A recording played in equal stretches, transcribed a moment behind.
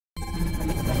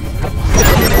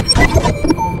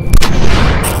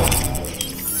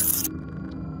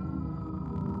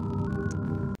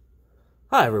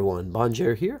Hi everyone,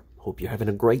 Bonjer here. Hope you're having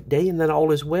a great day and that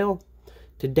all is well.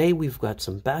 Today we've got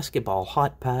some basketball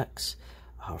hot packs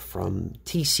from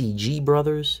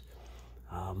TCGbrothers.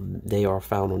 They are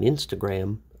found on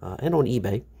Instagram and on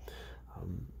eBay.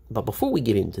 But before we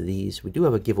get into these, we do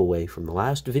have a giveaway from the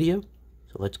last video.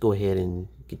 So let's go ahead and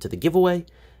get to the giveaway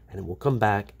and then we'll come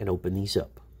back and open these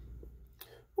up.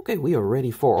 Okay, we are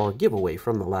ready for our giveaway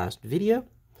from the last video.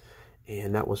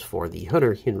 And that was for the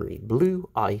Hunter Henry Blue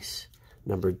Ice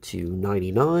numbered to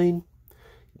 99,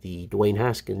 the Dwayne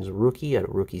Haskins rookie out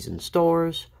of Rookies and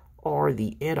Stars, or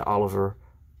the Ed Oliver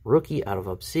rookie out of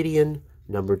Obsidian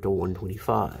numbered to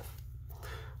 125.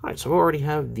 Alright, so I already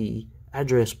have the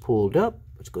address pulled up.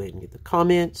 Let's go ahead and get the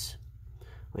comments.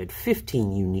 I had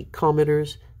 15 unique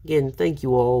commenters. Again, thank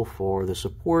you all for the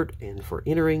support and for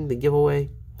entering the giveaway.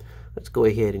 Let's go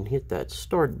ahead and hit that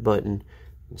start button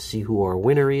and see who our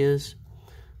winner is.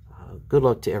 Good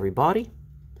luck to everybody.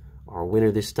 Our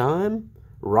winner this time,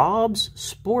 Rob's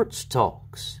Sports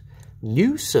Talks.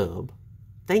 New sub.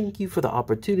 Thank you for the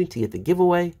opportunity at the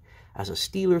giveaway. As a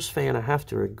Steelers fan, I have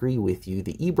to agree with you.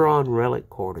 The Ebron Relic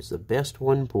card is the best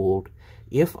one pulled.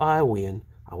 If I win,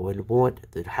 I would want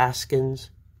the Haskins.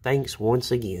 Thanks once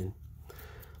again.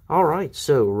 Alright,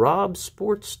 so Rob's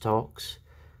Sports Talks.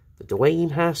 The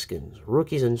Dwayne Haskins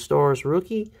Rookies and Stars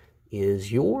rookie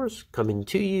is yours, coming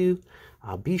to you.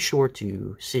 Be sure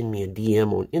to send me a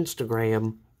DM on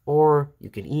Instagram, or you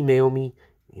can email me.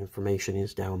 The information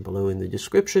is down below in the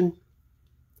description.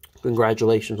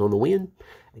 Congratulations on the win.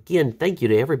 Again, thank you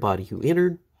to everybody who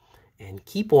entered, and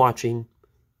keep watching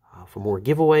for more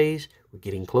giveaways. We're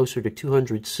getting closer to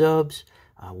 200 subs.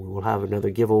 We will have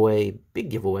another giveaway, big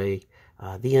giveaway,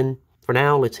 then. For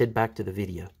now, let's head back to the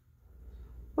video.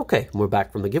 Okay, we're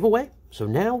back from the giveaway. So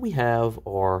now we have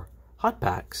our hot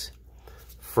packs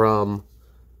from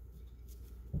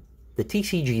the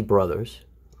TCGbrothers.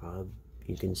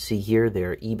 You can see here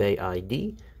their eBay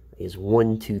ID is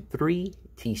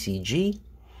 123TCG.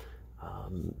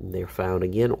 They're found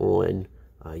again on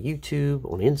YouTube,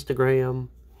 on Instagram.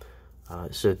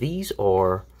 So these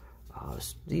are a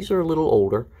little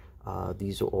older.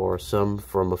 These are some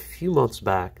from a few months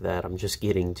back that I'm just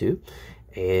getting to.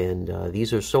 And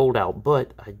these are sold out,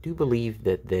 but I do believe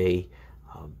that they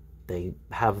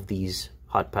have these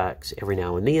hot packs every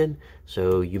now and then,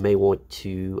 so you may want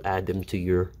to add them to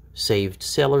your saved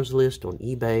sellers list on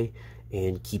eBay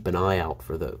and keep an eye out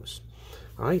for those.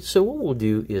 Alright, so what we'll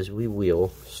do is we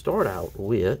will start out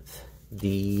with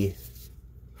the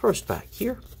first pack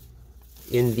here.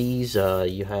 In these,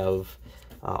 you have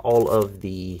all of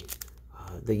the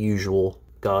usual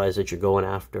guys that you're going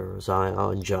after,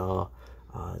 Zion, Ja,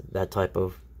 that type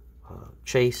of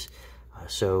chase.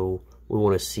 So we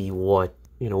want to see what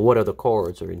other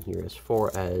cards are in here as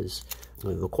far as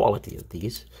the quality of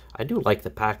these. I do like the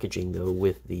packaging though,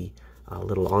 with the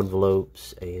little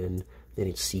envelopes, and then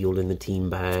it's sealed in the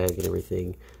team bag and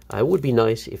everything. It would be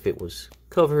nice if it was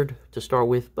covered to start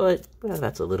with, but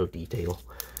that's a little detail.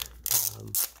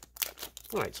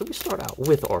 Alright, so we start out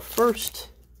with our first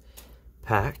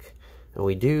pack.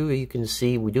 And you can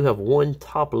see we do have one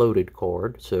top-loaded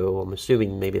card, so I'm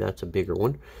assuming maybe that's a bigger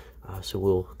one. So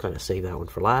we'll kind of save that one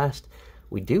for last.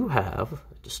 We do have,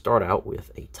 to start out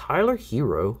with, a Tyler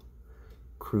Hero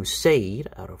Crusade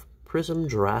out of Prism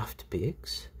Draft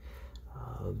Picks.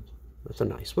 That's a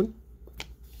nice one.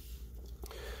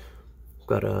 We've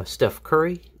got a Steph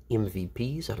Curry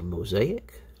MVPs out of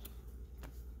Mosaic.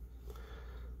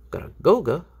 We've got a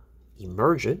Goga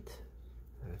Emergent.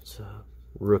 That's a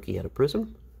rookie out of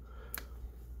Prism.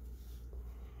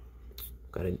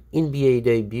 Got an NBA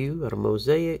debut out of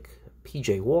Mosaic.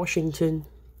 PJ Washington.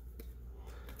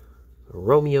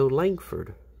 Romeo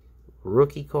Langford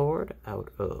rookie card out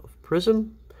of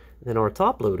Prism. And then our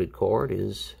top-loaded card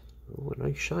is a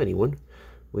nice shiny one.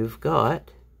 We've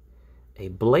got a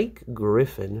Blake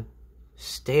Griffin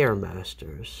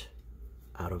Stairmasters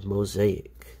out of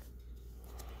Mosaic.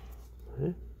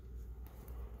 Okay.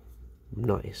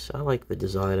 Nice. I like the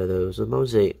design of those. The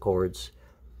Mosaic cards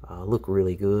look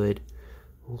really good.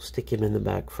 We'll stick him in the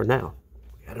back for now.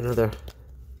 We got another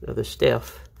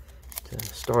Steph to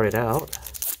start it out.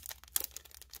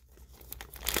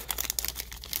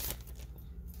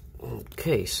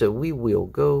 Okay, so we will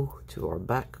go to our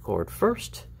back card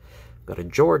first. Got a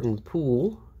Jordan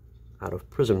Poole out of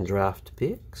Prism Draft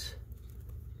Picks.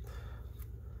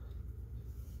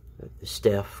 Got the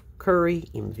Steph Curry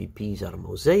MVPs out of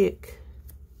Mosaic.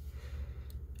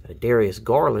 Got a Darius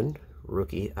Garland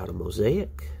rookie out of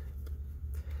Mosaic.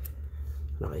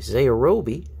 An Isaiah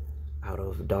Roby out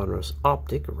of Donruss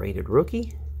Optic rated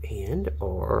rookie. And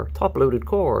our top-loaded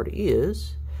card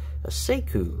is a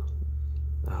Sekou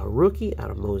rookie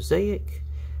out of Mosaic.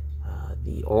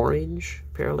 The orange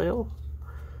parallel.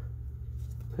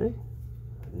 Okay.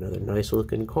 Another nice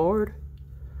looking card.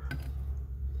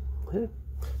 Okay.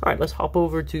 Alright, let's hop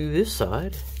over to this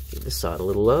side. Give this side a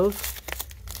little love.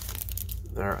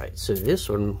 Alright, so this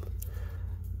one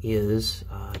is,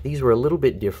 these were a little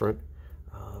bit different.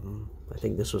 I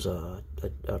think this was an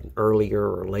earlier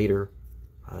or later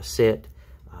set.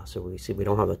 So we see we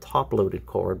don't have a top-loaded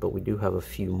card, but we do have a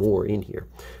few more in here.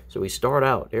 So we start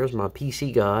out, there's my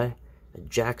PC guy,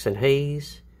 Jackson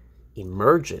Hayes,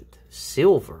 Emergent,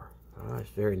 Silver. It's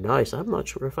very nice. I'm not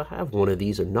sure if I have one of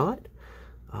these or not.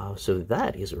 So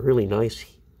that is a really nice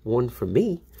one for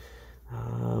me.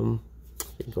 I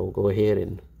think I'll go ahead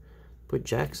and put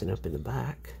Jackson up in the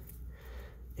back.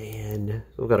 And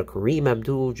we've got a Kareem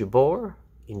Abdul-Jabbar,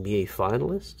 NBA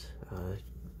finalist,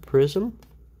 Prism.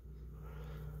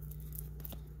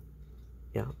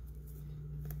 Yeah.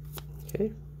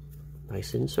 Okay.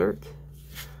 Nice insert.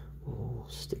 We'll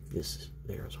stick this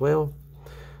there as well.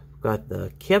 We've got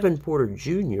the Kevin Porter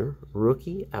Jr.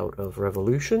 rookie out of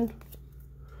Revolution.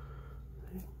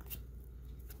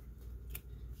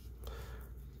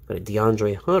 Got a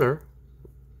DeAndre Hunter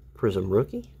Prism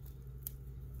rookie.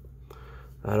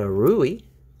 Got a Rui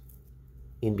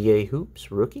NBA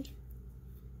Hoops rookie.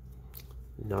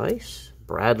 Nice.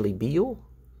 Bradley Beal,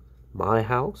 My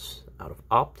House out of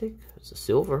Optic. It's a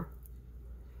silver.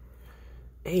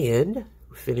 And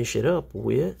we finish it up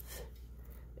with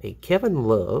a Kevin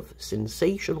Love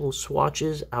Sensational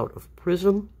Swatches out of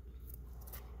Prism.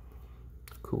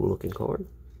 Cool looking card.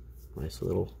 Nice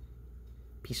little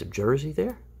piece of jersey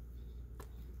there.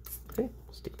 Okay,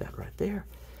 stick that right there.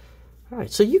 All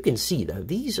right, so you can see that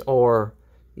these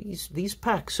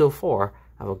packs so far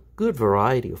have a good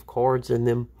variety of cards in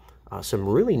them. Some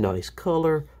really nice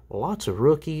color, lots of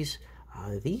rookies.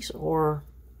 These are,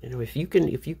 you know, if you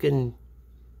can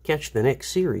catch the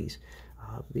next series,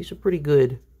 these are pretty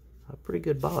good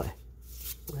buy.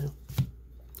 Well,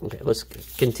 okay, let's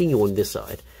continue on this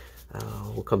side.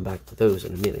 We'll come back to those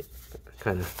in a minute. I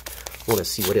kind of want to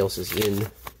see what else is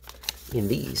in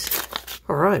these.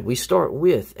 All right, we start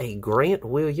with a Grant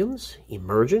Williams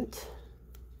Emergent.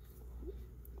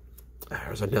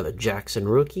 There's another Jackson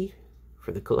rookie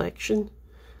for the collection.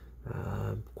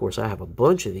 Of course, I have a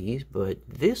bunch of these, but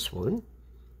this one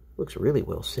looks really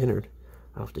well centered.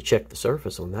 I'll have to check the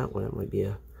surface on that one. That might be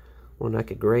one I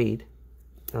could grade.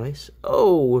 Nice.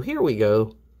 Oh, here we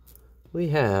go. We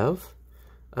have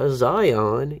a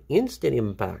Zion Instant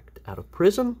Impact out of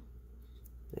Prism.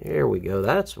 There we go.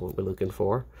 That's what we're looking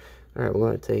for. All right, we're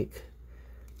going to take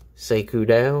Sekou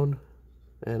down.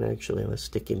 And actually, let's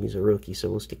stick him. He's a rookie, so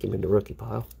we'll stick him in the rookie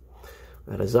pile.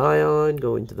 Got a Zion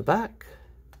going to the back.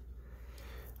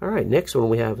 All right, next one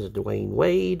we have is Dwayne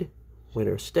Wade.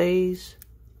 Winner stays.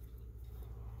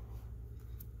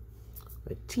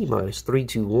 A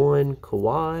T-321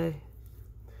 Kawhi.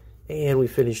 And we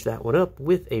finish that one up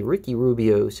with a Ricky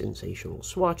Rubio Sensational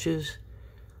Swatches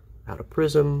out of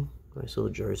Prism. Nice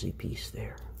little jersey piece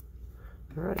there.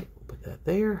 All right, put that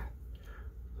there.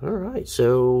 All right,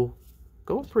 so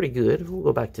going pretty good. We'll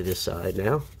go back to this side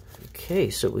now. Okay,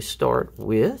 so we start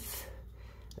with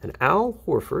an Al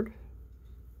Horford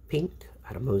pink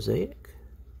out of Mosaic.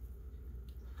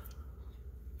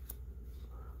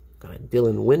 Got a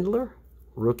Dylan Windler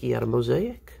rookie out of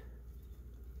Mosaic.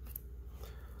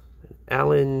 An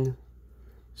Alan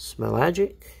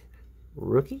Smalagic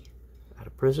rookie out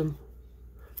of Prism.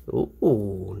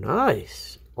 Ooh,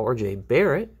 nice. RJ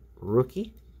Barrett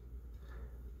rookie.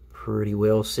 Pretty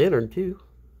well centered too.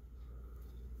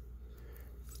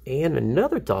 And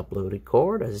another top-loaded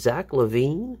card, a Zach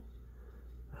LaVine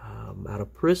out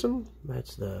of Prism.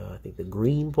 That's I think the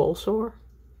green Pulsar.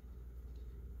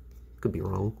 Could be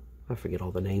wrong. I forget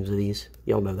all the names of these.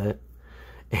 Y'all know that.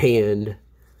 And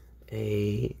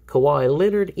a Kawhi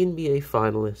Leonard NBA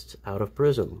finalist out of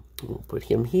Prism. We'll put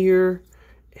him here.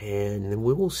 And then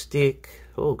we will stick,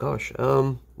 oh gosh, I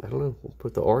don't know. We'll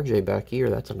put the RJ back here.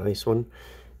 That's a nice one.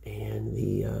 And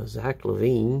the Zach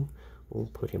LaVine, we'll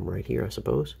put him right here, I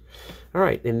suppose. All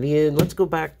right, and then let's go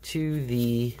back to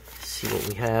see what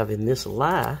we have in this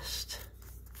last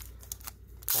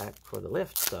pack for the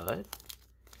left side.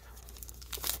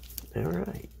 All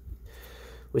right.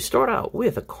 We start out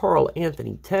with a Karl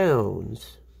Anthony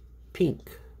Towns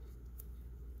pink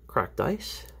cracked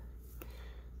ice.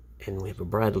 And we have a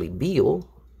Bradley Beal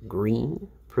green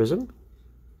Prism.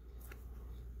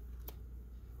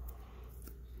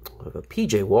 We have a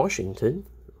PJ Washington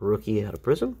rookie out of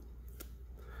Prism.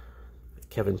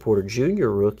 Kevin Porter Jr.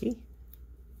 rookie.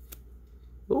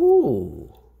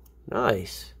 Ooh,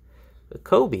 nice. A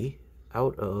Kobe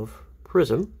out of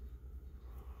Prism.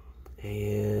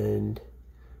 And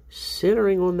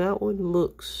centering on that one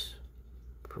looks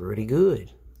pretty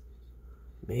good.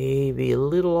 Maybe a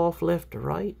little off left to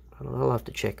right. I don't know, I'll have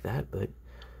to check that, but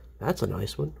that's a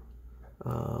nice one.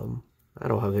 I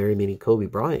don't have very many Kobe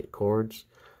Bryant cards,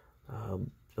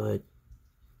 but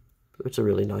it's a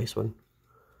really nice one.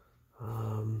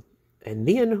 And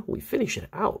then we finish it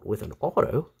out with an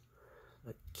auto,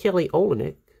 a Kelly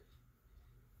Olynyk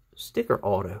sticker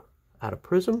auto out of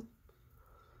Prism.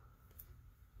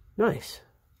 Nice.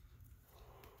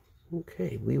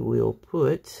 Okay, we'll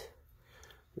put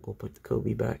the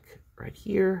Kobe back right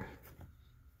here.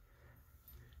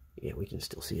 Yeah, we can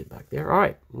still see it back there. All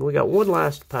right, we got one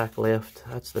last pack left.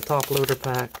 That's the top loader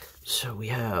pack. So we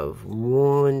have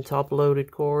one top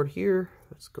loaded card here.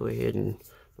 Let's go ahead and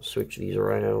switch these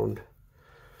around.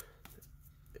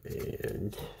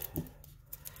 And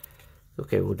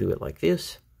okay, we'll do it like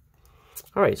this.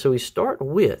 All right, so we start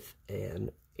with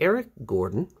an Eric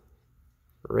Gordon,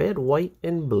 red, white,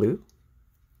 and blue.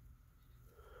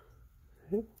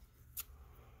 Okay.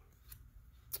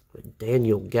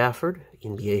 Daniel Gafford,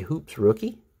 NBA Hoops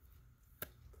rookie.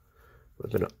 We're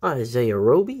going to Isaiah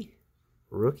Roby,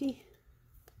 rookie.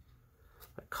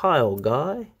 A Kyle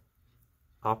Guy,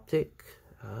 optic.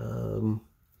 I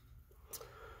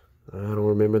don't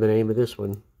remember the name of this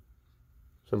one.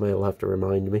 Somebody will have to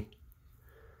remind me.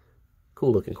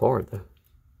 Cool looking card though.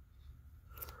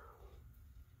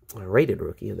 A rated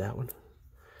rookie of that one.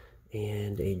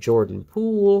 And a Jordan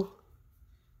Poole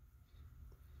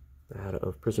out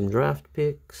of Prism Draft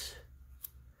Picks.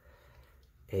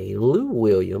 A Lou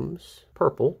Williams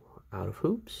purple out of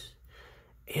Hoops.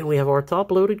 And we have our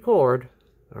top loaded card.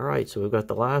 Alright, so we've got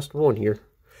the last one here.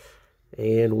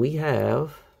 And we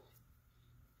have...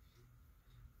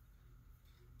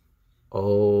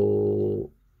 Oh,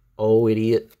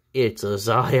 idiot. It's a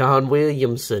Zion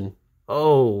Williamson.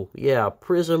 Oh, yeah,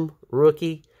 Prism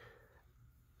rookie.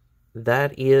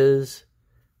 That is...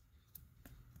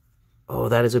 Oh,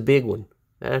 that is a big one.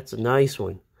 That's a nice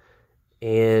one.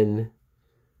 And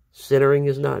centering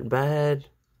is not bad.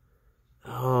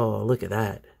 Oh, look at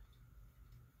that.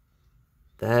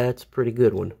 That's a pretty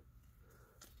good one.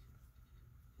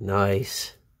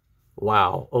 Nice.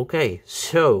 Wow. Okay,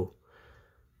 so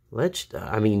let's,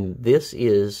 I mean, this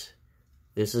is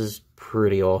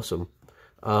pretty awesome.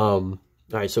 All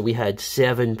right, so we had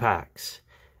 7 packs.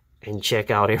 And check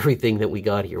out everything that we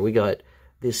got here. We got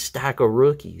this stack of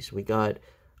rookies. We got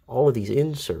all of these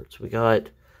inserts. We got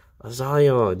a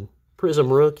Zion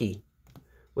Prism rookie.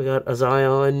 We got a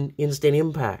Zion Instant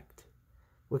Impact.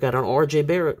 We got an RJ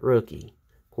Barrett rookie.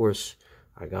 Of course,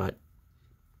 I got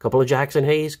a couple of Jackson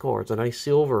Hayes cards, a nice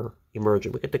silver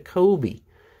emergent. We got the Kobe.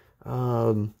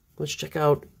 Let's check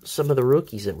out some of the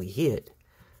rookies that we hit.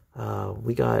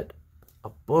 We got a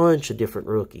bunch of different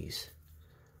rookies.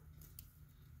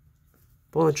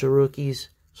 Bunch of rookies.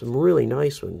 Some really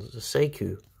nice ones. A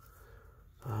Sekou.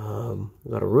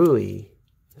 We got a Rui.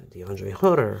 DeAndre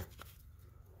Hunter.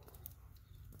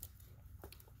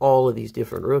 All of these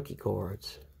different rookie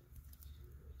cards.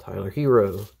 Tyler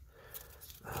Hero.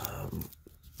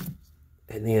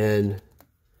 And then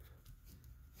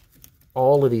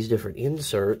all of these different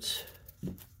inserts.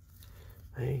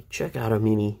 Hey, check out how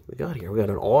many we got here. We got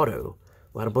an auto.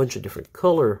 We got a bunch of different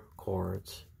color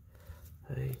cards.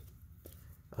 Hey.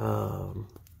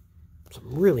 Some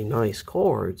really nice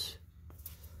cards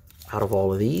out of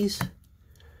all of these.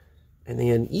 And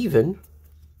then even,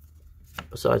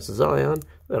 besides the Zion,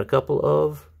 we got a couple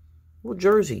of little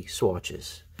jersey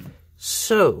swatches.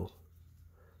 So,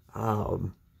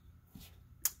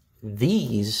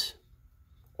 these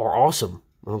are awesome.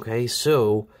 Okay,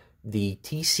 so the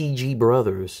TCG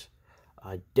Brothers,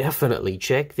 definitely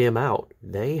check them out.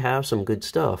 They have some good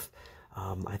stuff.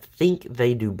 I think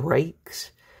they do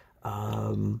breaks.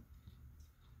 I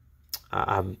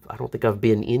don't think I've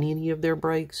been in any of their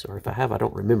breaks, or if I have, I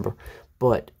don't remember.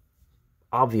 But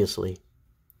obviously,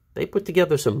 they put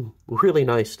together some really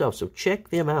nice stuff, so check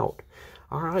them out.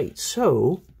 All right,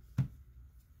 so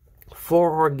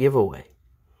for our giveaway,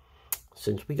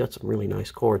 since we got some really nice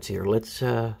cards here, let's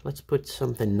put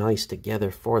something nice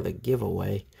together for the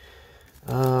giveaway.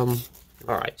 All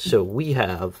right, so we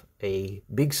have a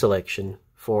big selection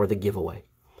for the giveaway.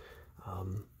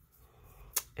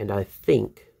 And I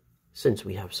think, since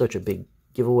we have such a big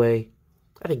giveaway,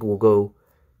 I think we'll go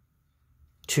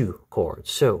 2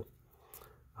 cards. So,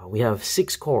 we have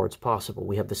 6 cards possible.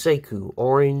 We have the Sekou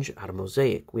Orange out of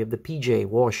Mosaic. We have the PJ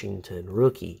Washington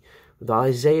Rookie. The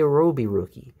Isaiah Roby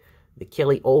Rookie. The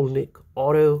Kelly Olynyk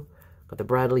Auto. Got the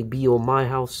Bradley Beal My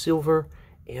House Silver.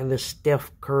 And the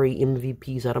Steph Curry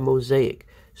MVPs out of Mosaic.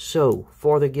 So,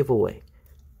 for the giveaway,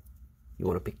 you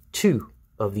want to pick 2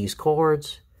 of these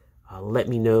cards. Let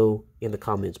me know in the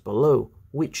comments below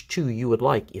which 2 you would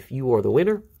like if you are the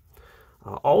winner.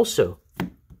 Also,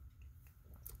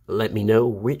 let me know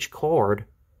which card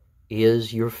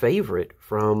is your favorite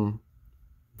from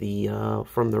the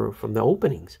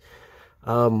openings.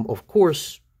 Of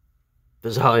course,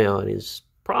 the Zion is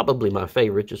probably my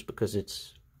favorite just because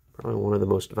it's probably one of the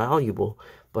most valuable,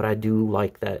 but I do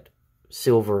like that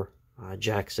silver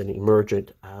Jackson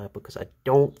Emergent because I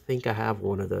don't think I have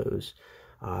one of those.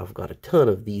 I've got a ton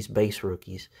of these base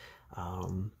rookies,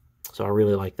 so I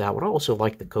really like that one. I also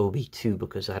like the Kobe too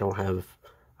because I don't have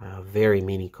very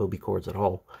many Kobe cards at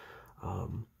all.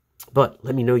 But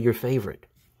let me know your favorite.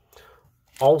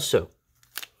 Also,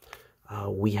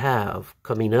 we have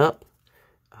coming up,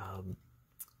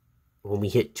 when we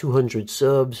hit 200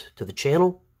 subs to the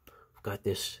channel, we've got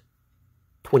this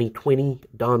 2020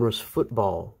 Donruss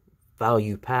Football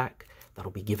Value Pack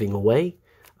that'll be giving away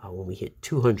when we hit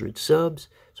 200 subs.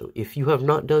 So if you have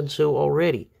not done so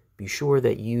already, be sure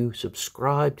that you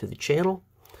subscribe to the channel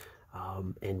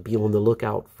and be on the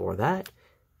lookout for that.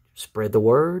 Spread the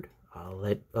word.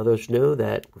 Let others know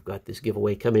that we've got this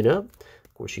giveaway coming up.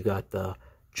 Of course, you got the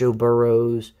Joe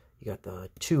Burrows, you got the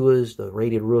Tuas, the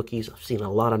rated rookies. I've seen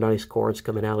a lot of nice cards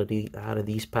coming out of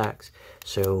these packs,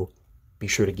 so be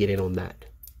sure to get in on that.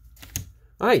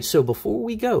 All right, so before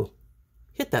we go,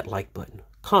 hit that like button,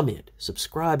 comment,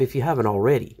 subscribe if you haven't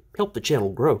already. Help the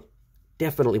channel grow.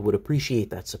 Definitely would appreciate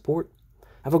that support.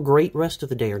 Have a great rest of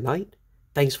the day or night.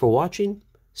 Thanks for watching.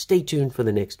 Stay tuned for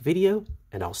the next video,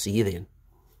 and I'll see you then.